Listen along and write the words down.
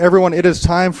Everyone, it is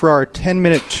time for our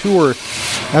 10-minute tour.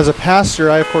 As a pastor,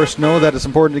 I, of course, know that it's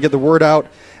important to get the word out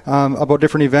about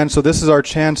different events, so this is our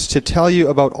chance to tell you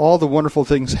about all the wonderful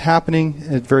things happening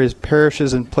at various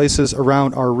parishes and places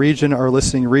around our region, our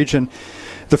listening region.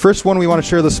 The first one we want to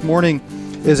share this morning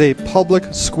is a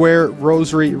public square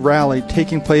rosary rally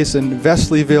taking place in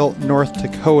Veselyville, North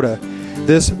Dakota.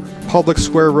 This public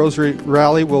square rosary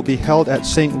rally will be held at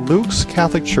St. Luke's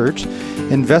Catholic Church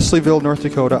in Veselyville, North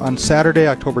Dakota on Saturday,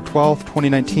 October 12,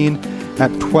 2019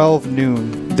 at 12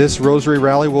 noon. This rosary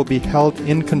rally will be held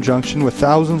in conjunction with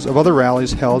thousands of other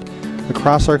rallies held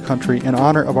across our country in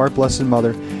honor of our Blessed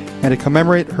Mother and to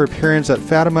commemorate her appearance at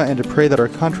Fatima and to pray that our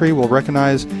country will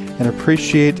recognize and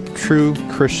appreciate true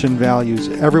Christian values.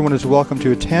 Everyone is welcome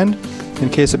to attend. In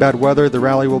case of bad weather, the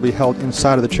rally will be held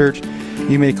inside of the church.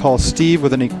 You may call Steve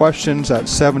with any questions at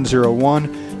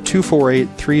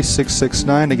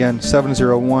 701-248-3669. Again,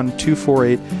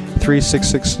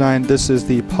 701-248-3669. This is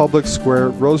the Public Square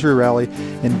Rosary Rally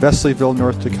in Veselyville,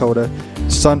 North Dakota.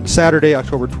 Saturday,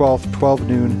 October 12th, 12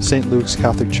 noon, St. Luke's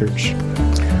Catholic Church.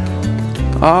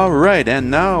 All right, and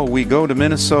now we go to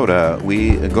Minnesota.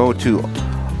 We go to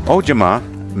Ojima,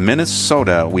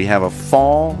 Minnesota. We have a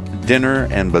fall dinner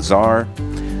and bazaar,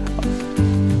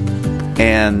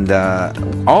 and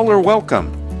all are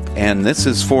welcome. And this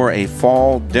is for a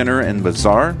fall dinner and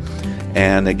bazaar.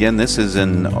 And again, this is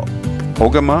in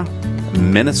Ojima,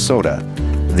 Minnesota.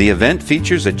 The event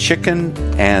features a chicken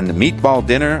and meatball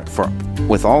dinner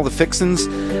with all the fixins.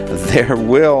 There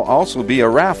will also be a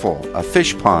raffle, a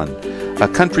fish pond, a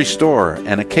country store,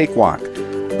 and a cakewalk.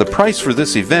 The price for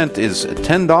this event is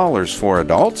 $10 for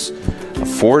adults,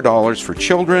 $4 for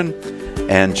children,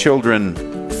 and children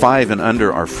 5 and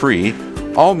under are free.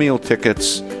 All meal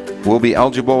tickets will be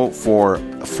eligible for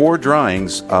 4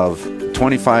 drawings of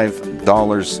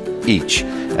 $25 each.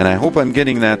 And I hope I'm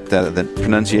getting that the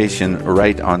pronunciation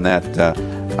right on that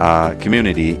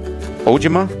community.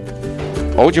 Ojima,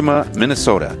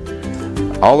 Minnesota.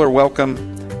 All are welcome,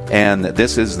 and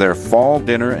this is their fall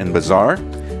dinner and bazaar.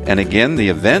 And again, the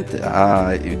event,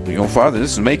 Father,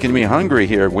 this is making me hungry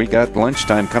here. We got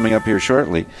lunchtime coming up here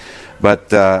shortly.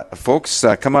 But folks,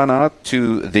 come on out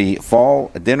to the fall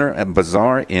dinner and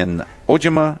bazaar in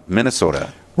Ojima,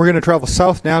 Minnesota. We're going to travel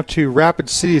south now to Rapid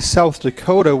City, South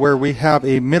Dakota, where we have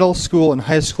a middle school and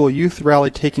high school youth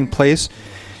rally taking place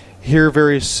here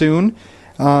very soon.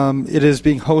 It is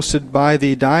being hosted by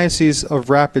the Diocese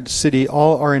of Rapid City.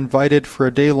 All are invited for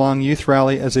a day-long youth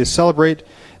rally as they celebrate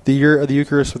the Year of the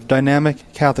Eucharist with dynamic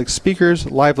Catholic speakers,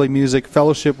 lively music,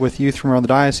 fellowship with youth from around the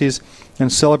diocese,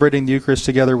 and celebrating the Eucharist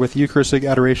together with Eucharistic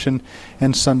adoration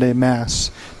and Sunday Mass.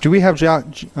 Do we have Jock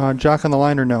on the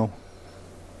line or no?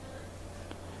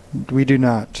 We do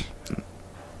not.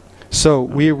 So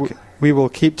we will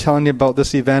keep telling you about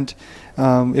this event.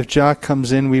 If Jock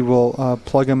comes in, we will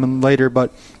plug him in later.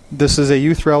 But this is a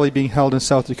youth rally being held in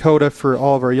South Dakota for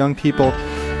all of our young people.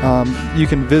 You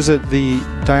can visit the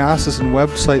diocesan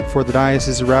website for the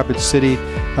Diocese of Rapid City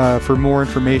for more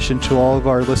information. To all of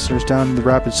our listeners down in the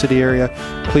Rapid City area,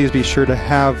 please be sure to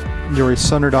have your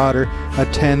son or daughter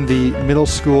attend the middle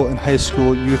school and high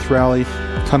school youth rally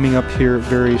coming up here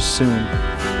very soon.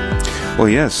 Well,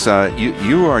 yes,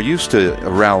 you are used to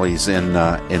rallies in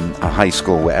a high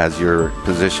school as your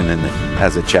position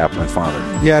as a chaplain, Father.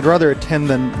 Yeah, I'd rather attend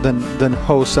than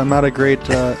host. I'm not a great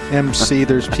MC.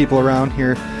 There's people around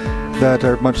here that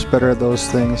are much better at those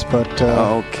things. But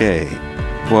okay.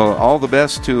 Well, all the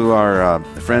best to our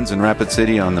friends in Rapid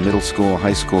City on the middle school,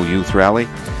 high school youth rally.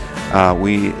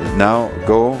 We now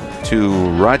go to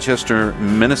Rochester,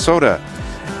 Minnesota.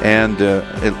 And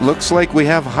it looks like we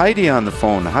have Heidi on the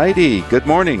phone. Heidi, good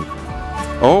morning.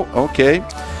 Oh, okay.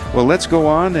 Well, let's go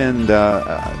on and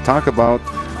talk about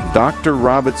Dr.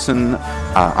 Robinson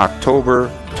October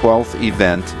 12th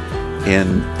event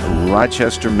in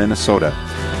Rochester, Minnesota.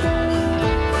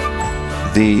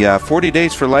 The 40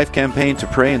 Days for Life campaign to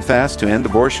pray and fast to end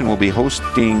abortion will be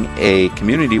hosting a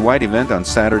community-wide event on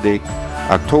Saturday,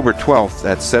 October 12th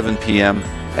at 7 p.m.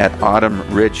 at Autumn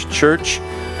Ridge Church.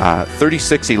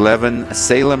 3611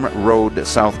 Salem Road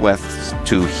Southwest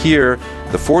to hear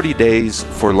the 40 Days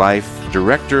for Life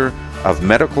Director of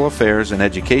Medical Affairs and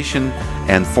Education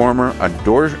and former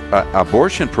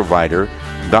abortion provider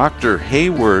Dr.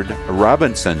 Hayward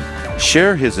Robinson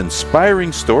share his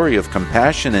inspiring story of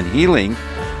compassion and healing.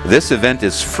 This event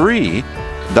is free.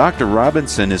 Dr.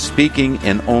 Robinson is speaking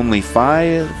in only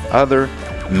 5 other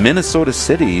Minnesota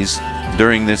cities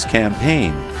during this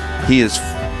campaign. He is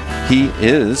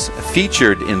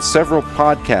featured in several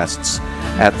podcasts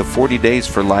at the 40 Days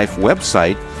for Life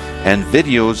website and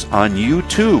videos on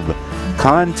YouTube.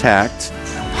 Contact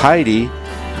Heidi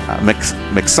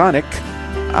Mixonic,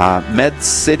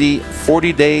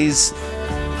 MedCity40days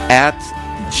at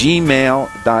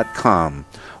gmail.com,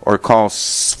 or call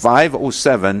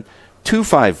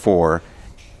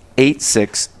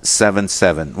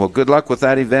 507-254-8677. Well, good luck with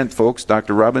that event, folks.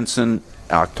 Dr. Robinson,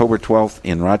 October 12th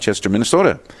in Rochester,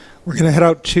 Minnesota. We're going to head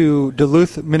out to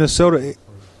Duluth, Minnesota.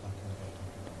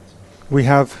 We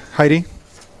have Heidi.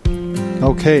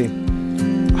 Okay.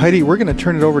 Heidi, we're going to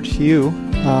turn it over to you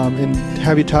and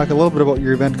have you talk a little bit about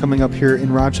your event coming up here in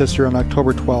Rochester on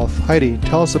October 12th. Heidi,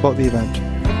 tell us about the event.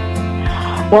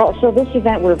 Well, so this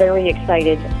event, we're very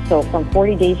excited. So from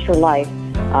 40 Days for Life,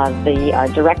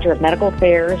 the Director of Medical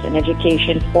Affairs and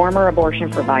Education, former abortion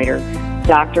provider,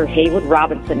 Dr. Haywood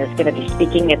Robinson, is going to be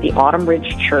speaking at the Autumn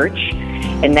Ridge Church,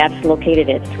 and that's located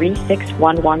at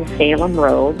 3611 Salem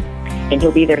Road. And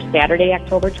he'll be there Saturday,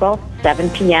 October 12th, 7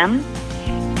 p.m.,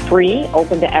 free,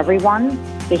 open to everyone,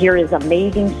 to hear his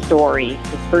amazing story.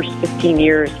 His first 15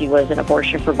 years, he was an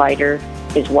abortion provider.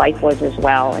 His wife was as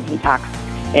well, and he talks,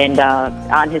 and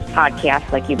on his podcast,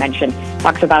 like you mentioned,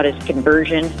 talks about his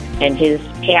conversion, and his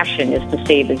passion is to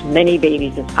save as many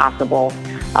babies as possible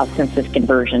since his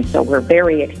conversion. So we're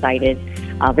very excited,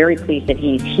 very pleased that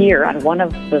he's here on one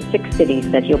of the 6 cities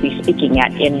that he'll be speaking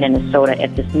at in Minnesota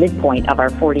at this midpoint of our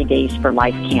 40 Days for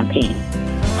Life campaign.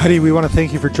 Heidi, we want to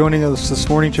thank you for joining us this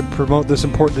morning to promote this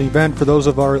important event. For those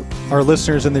of our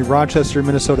listeners in the Rochester,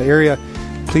 Minnesota area,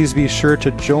 please be sure to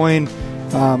join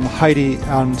Heidi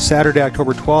on Saturday,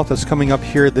 October 12th. That's coming up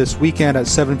here this weekend at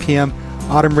 7 p.m.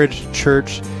 Autumn Ridge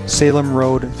Church, Salem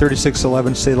Road,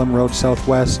 3611 Salem Road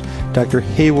Southwest. Dr.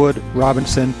 Haywood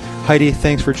Robinson. Heidi,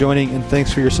 thanks for joining, and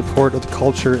thanks for your support of the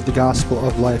culture, the gospel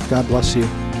of life. God bless you.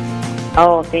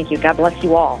 Oh, thank you. God bless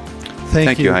you all.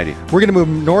 Thank you, Heidi. We're going to move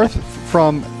north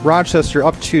from Rochester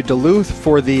up to Duluth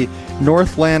for the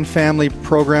Northland Family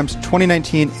Program's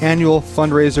 2019 annual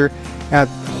fundraiser at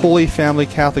Holy Family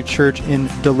Catholic Church in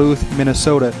Duluth,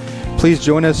 Minnesota. Please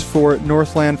join us for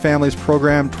Northland Family's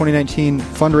Program 2019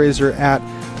 fundraiser at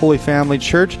Holy Family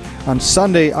Church on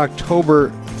Sunday,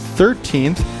 October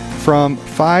 13th from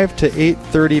 5 to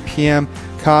 8:30 p.m.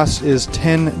 Cost is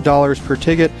 $10 per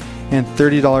ticket and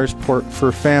 $30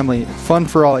 for family. Fun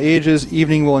for all ages.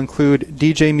 Evening will include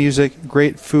DJ music,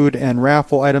 great food, and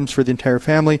raffle items for the entire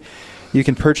family. You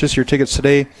can purchase your tickets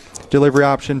today. Delivery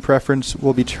option preference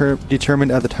will be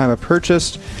determined at the time of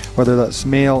purchase, whether that's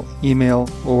mail, email,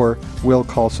 or will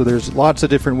call. So there's lots of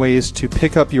different ways to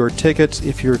pick up your tickets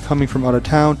if you're coming from out of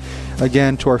town.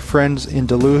 Again, to our friends in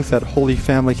Duluth at Holy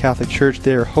Family Catholic Church,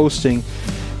 they are hosting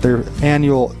their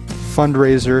annual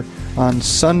fundraiser on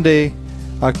Sunday,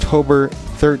 October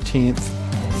 13th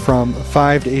from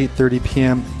 5 to 8:30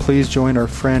 p.m. Please join our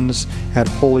friends at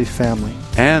Holy Family.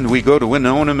 And we go to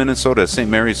Winona, Minnesota, St.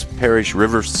 Mary's Parish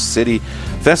River City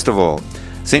Festival.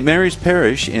 St. Mary's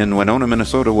Parish in Winona,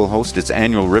 Minnesota will host its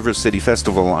annual River City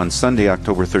Festival on Sunday,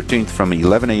 October 13th from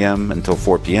 11 a.m. until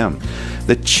 4 p.m.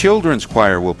 The Children's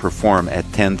Choir will perform at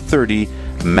 10:30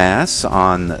 Mass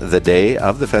on the day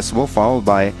of the festival, followed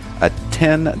by a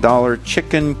 $10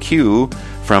 chicken queue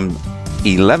from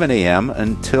 11 a.m.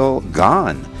 until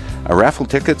gone. Raffle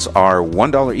tickets are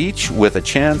 $1 each with a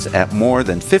chance at more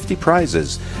than 50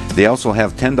 prizes. They also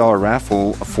have $10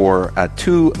 raffle for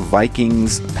 2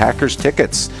 Vikings-Packers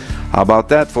tickets. How about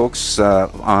that, folks?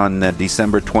 On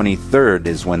December 23rd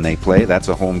is when they play. That's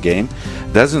a home game.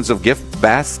 Dozens of gift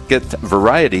basket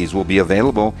varieties will be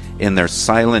available in their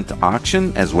silent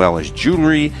auction, as well as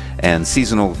jewelry and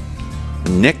seasonal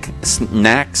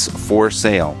knickknacks for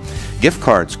sale. Gift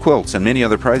cards, quilts, and many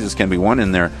other prizes can be won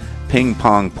in their ping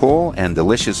pong pool, and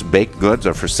delicious baked goods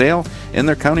are for sale in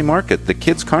their county market. The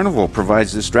Kids Carnival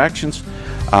provides distractions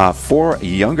for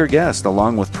younger guests,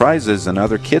 along with prizes and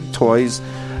other kid toys,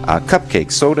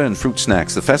 cupcakes, soda, and fruit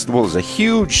snacks. The festival is a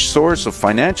huge source of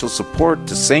financial support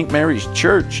to St. Mary's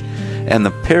Church, and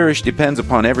the parish depends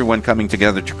upon everyone coming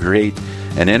together to create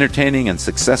an entertaining and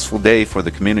successful day for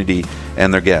the community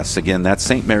and their guests. Again, that's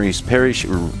St. Mary's Parish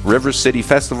River City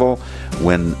Festival,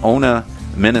 Winona,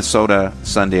 Minnesota,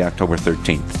 Sunday, October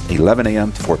 13th, 11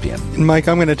 a.m. to 4 p.m. And Mike,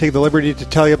 I'm going to take the liberty to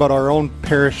tell you about our own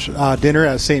parish dinner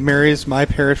at St. Mary's, my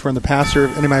parish, where I'm the pastor.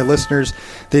 If any of my listeners,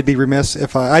 I'd be remiss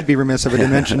if I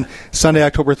didn't mention Sunday,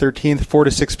 October 13th, 4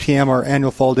 to 6 p.m., our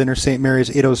annual fall dinner, St. Mary's,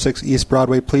 806 East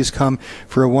Broadway. Please come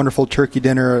for a wonderful turkey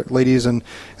dinner. Ladies and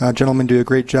gentlemen do a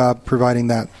great job providing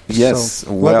that. Yes.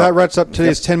 So, that wraps up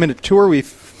today's 10-minute tour.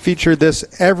 We've featured this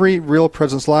every Real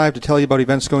Presence Live to tell you about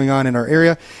events going on in our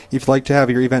area. If you'd like to have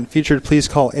your event featured, please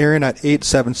call Aaron at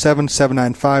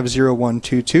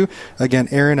 877-795-0122. Again,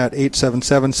 Aaron at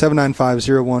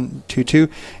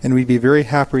 877-795-0122, and we'd be very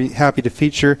happy to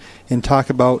feature and talk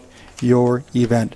about your event.